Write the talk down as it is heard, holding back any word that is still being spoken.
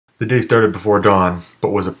The day started before dawn,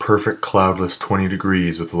 but was a perfect cloudless 20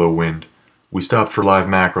 degrees with low wind. We stopped for live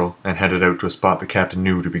mackerel and headed out to a spot the captain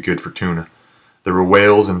knew to be good for tuna. There were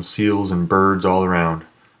whales and seals and birds all around.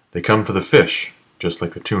 They come for the fish, just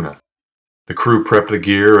like the tuna. The crew prepped the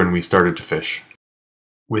gear and we started to fish.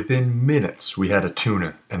 Within minutes we had a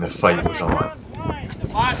tuna and the fight was on.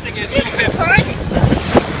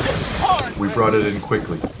 We brought it in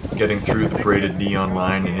quickly, getting through the braided neon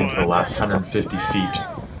line and into the last 150 feet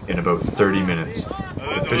in about 30 minutes.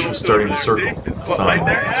 The fish was starting to circle, a sign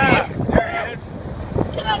of fatigue.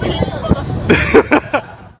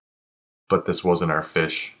 But this wasn't our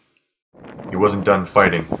fish. He wasn't done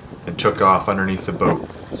fighting and took off underneath the boat,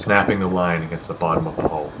 snapping the line against the bottom of the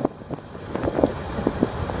hull.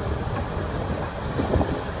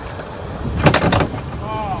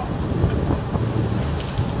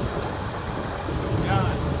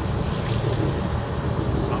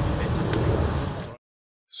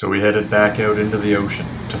 So we headed back out into the ocean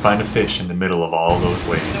to find a fish in the middle of all those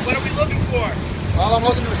waves. Now what are we looking for? Well, I'm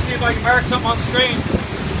looking to see if I can mark something on the screen.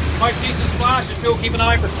 Might see some splashes too, keep an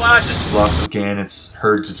eye for splashes. Lots of gannets,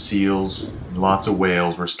 herds of seals, and lots of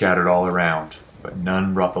whales were scattered all around, but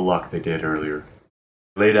none brought the luck they did earlier.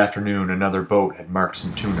 Late afternoon, another boat had marked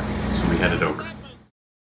some tuna, so we headed over.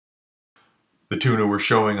 The tuna were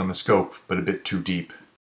showing on the scope, but a bit too deep.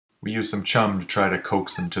 We used some chum to try to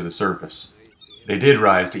coax them to the surface. They did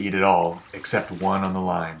rise to eat it all, except one on the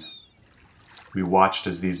line. We watched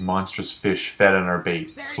as these monstrous fish fed on our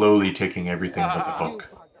bait, slowly taking everything but the hook.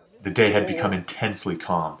 The day had become intensely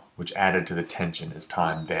calm, which added to the tension as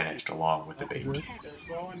time vanished along with the bait. They're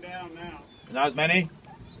slowing down now. Not as many?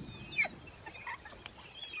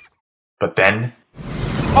 But then...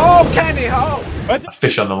 Oh, candy ho! A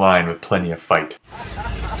fish on the line with plenty of fight.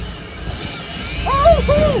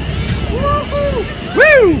 Woo!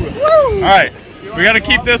 Alright, we gotta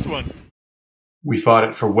keep this one. We fought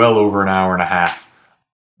it for well over an hour and a half,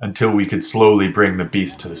 until we could slowly bring the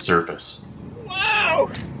beast to the surface. Wow!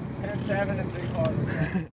 7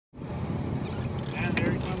 3/4. And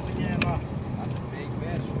there he comes again. Oh, that's a big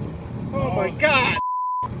fish. Oh my god!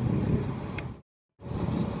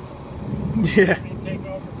 Yeah.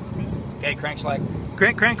 Okay, crank slack.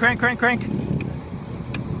 Crank.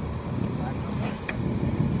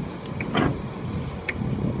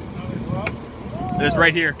 This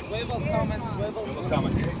right here. Swivel's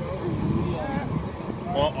coming.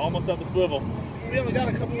 Well, almost up the swivel. We only got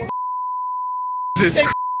a couple more. This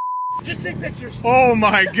Just take pictures. Oh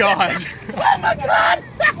my god! Oh my god!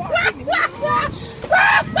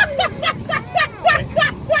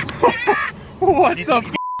 What the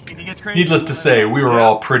f***? Needless to say, we were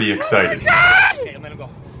all pretty excited. Okay, let him go.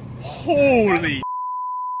 Holy!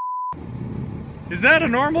 Is that a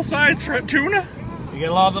normal sized tuna? You get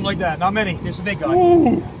a lot of them like that. Not many. There's a big guy.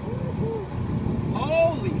 Ooh.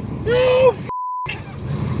 Holy! Oh, f***.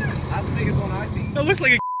 That's the biggest one I've seen. That looks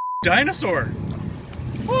like a dinosaur.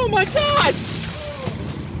 Oh my god!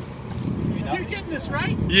 You're getting this,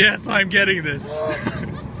 right? Yes, I'm getting this.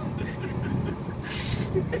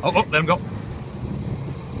 Oh, let him go.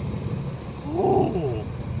 Oh.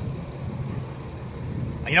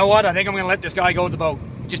 You know what? I think I'm going to let this guy go with the boat.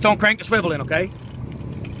 Just don't crank the swivel in, okay?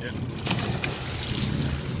 Yeah.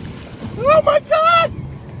 Oh my god!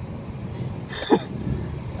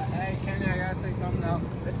 Hey, Kenny, I gotta say something now.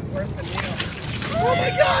 This is worse than you. Oh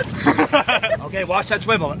my god! Okay, watch that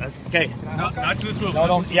swivel. Okay. Not to the swivel. No,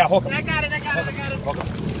 don't. Yeah, hook him. I got it. Hook him.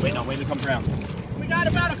 Wait, no, wait till it comes around. We got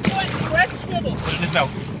about a foot. We're at the swivel. Put it in his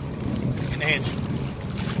mouth. In the hinge.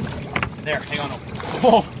 There, hang on over.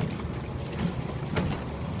 Oh.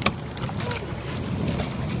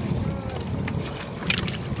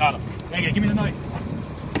 Got him. Hey, give me the knife.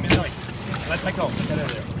 Give me the knife. Let that go. Get that out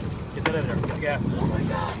of there. Get that out of there. Get the gaff. Oh my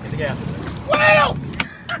god. Get the gaff. Wow!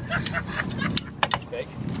 Okay.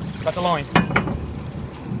 Cut the line.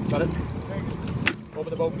 Got it? Over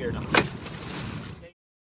the boat gear now.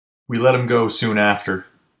 We let him go soon after,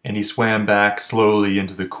 and he swam back slowly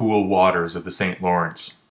into the cool waters of the St.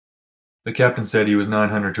 Lawrence. The captain said he was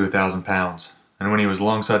 900 to 1,000 pounds, and when he was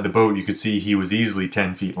alongside the boat you could see he was easily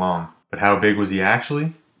 10 feet long. But how big was he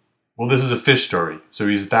actually? Well, this is a fish story, so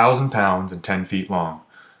he's 1,000 pounds and 10 feet long.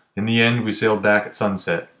 In the end, we sailed back at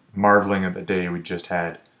sunset, marveling at the day we'd just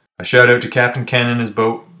had. A shout out to Captain Ken and his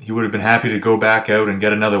boat. He would have been happy to go back out and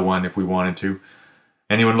get another one if we wanted to.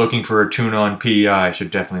 Anyone looking for a tuna on PEI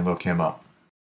should definitely look him up.